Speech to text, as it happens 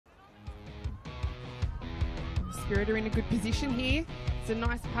Spirit are in a good position here. It's a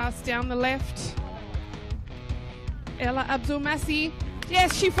nice pass down the left. Ella Abdul-Masih.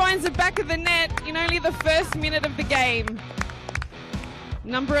 Yes, she finds the back of the net in only the first minute of the game.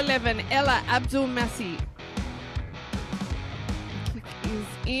 Number 11, Ella Abdul-Masih. Kick is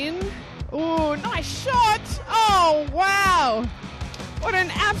in. Oh, nice shot. Oh, wow. What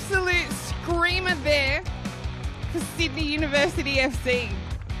an absolute screamer there for Sydney University FC.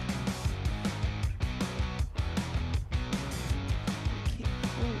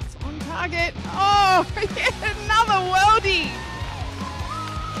 Oh, it's on target. Oh, yet another worldie.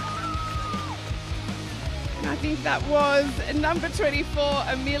 And I think that was number 24,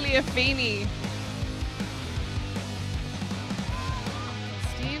 Amelia Feeney.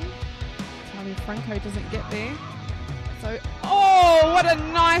 Talia Franco doesn't get there. So, oh, what a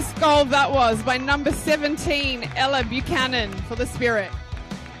nice goal that was by number 17, Ella Buchanan for the Spirit.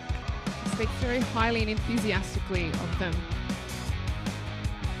 I speak very highly and enthusiastically of them.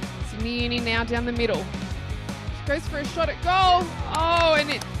 Sydney Uni now down the middle. She goes for a shot at goal. Oh, and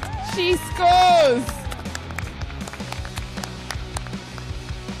she scores.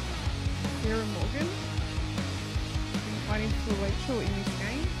 Sarah Morgan been fighting for Rachel in this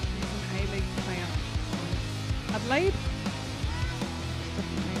game. She's an A-League player from Adelaide.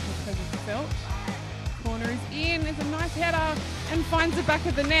 Felt. Corner is in. There's a nice header and finds the back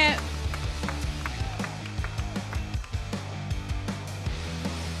of the net.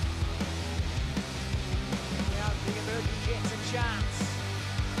 Now the emerging gets a chance.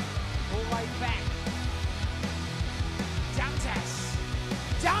 All the way back.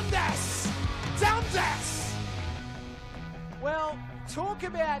 Dundas! Well, talk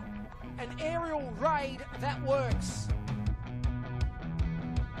about an aerial raid that works.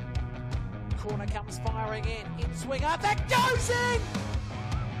 Corner comes firing in swing up, that goes in!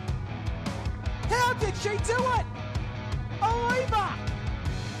 How did she do it? Oliva!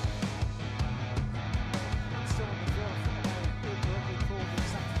 Still on the field, correctly called the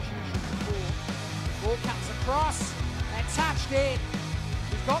substitution before. Ball comes across and touched in.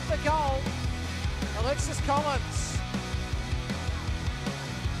 We've got the goal. Alexis Collins.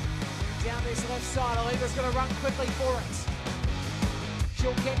 Down this left side, Oliva's going to run quickly for it.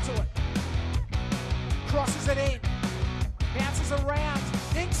 She'll get to it. Crosses it in, bounces around,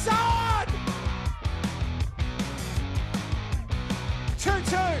 inside! 2-2.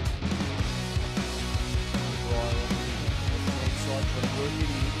 Right, inside, but work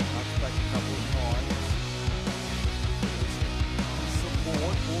it in, comes back a couple of times.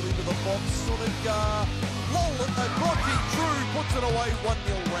 Support, ball into the box, Sonic, Lola, blocking Drew, puts it away,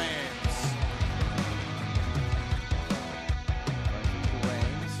 1-0 Rams.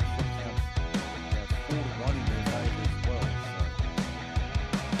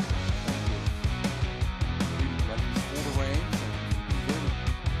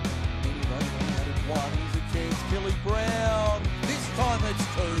 Brown, this time it's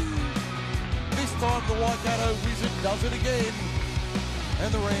 2. This time the Waikato Wizard does it again.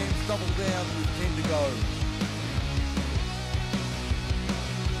 And the Rams double down with 10 to go.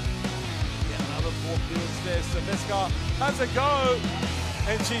 Yeah, another poor fields there. Semeska has a go,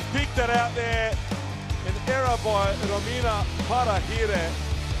 and she's picked it out there. An error by Romina Parahire.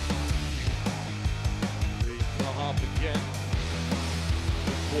 The half again.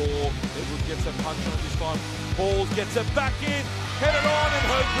 Ball, Edward gets a punch on it this time. Ball gets it back in, headed on, and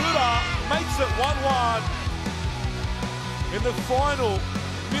Herguda makes it 1-1 in the final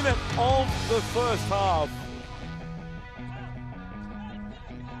minute of the first half.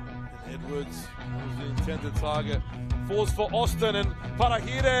 Edwards was the intended target. Falls for Austin, and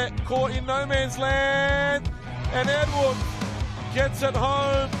Parahire caught in no man's land, and Edwards gets it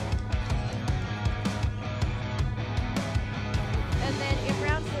home. And then in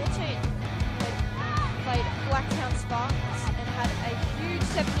round 14, they played Blacktown Spartans and had a huge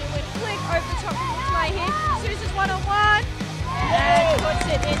 7-0 win. Flick over the top of play here. Sousa's one-on-one and puts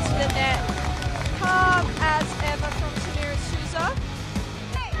it into the net. Calm as ever from Samira Sousa.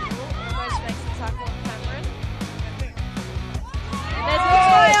 Almost makes the tackle on Cameron. And there's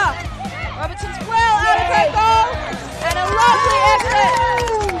Latoya. Robertson's well out of her goal. And a lovely effort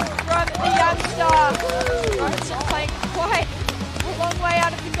from the young star. Robertson playing quite a long way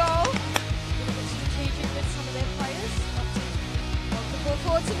out of the goal. Strategic with some of their players. Lock the ball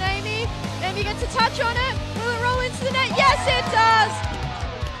forward to Naomi. Naomi gets a touch on it. Will it roll into the net? Yes, it does!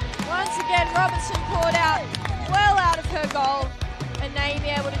 Once again, Robertson poured out well out of her goal. And Naomi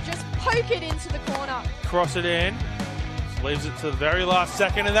able to just poke it into the corner. Cross it in. Just leaves it to the very last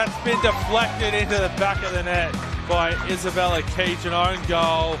second, and that's been deflected into the back of the net by Isabella Keach. An own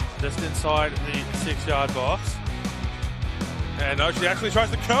goal just inside the 6-yard box. And no, she actually tries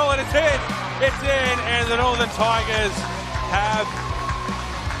to curl it. It's in. It's in. And the Northern Tigers have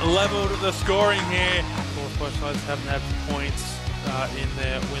leveled the scoring here. Both sides haven't had points in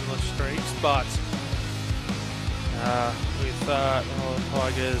their winless streaks, but with the Northern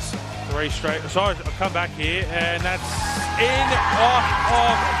Tigers 3 straight. Sorry, I'll come back here, and that's in off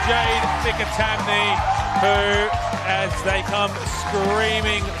of Jade Thickatamney, who, as they come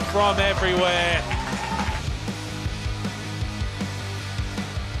screaming from everywhere,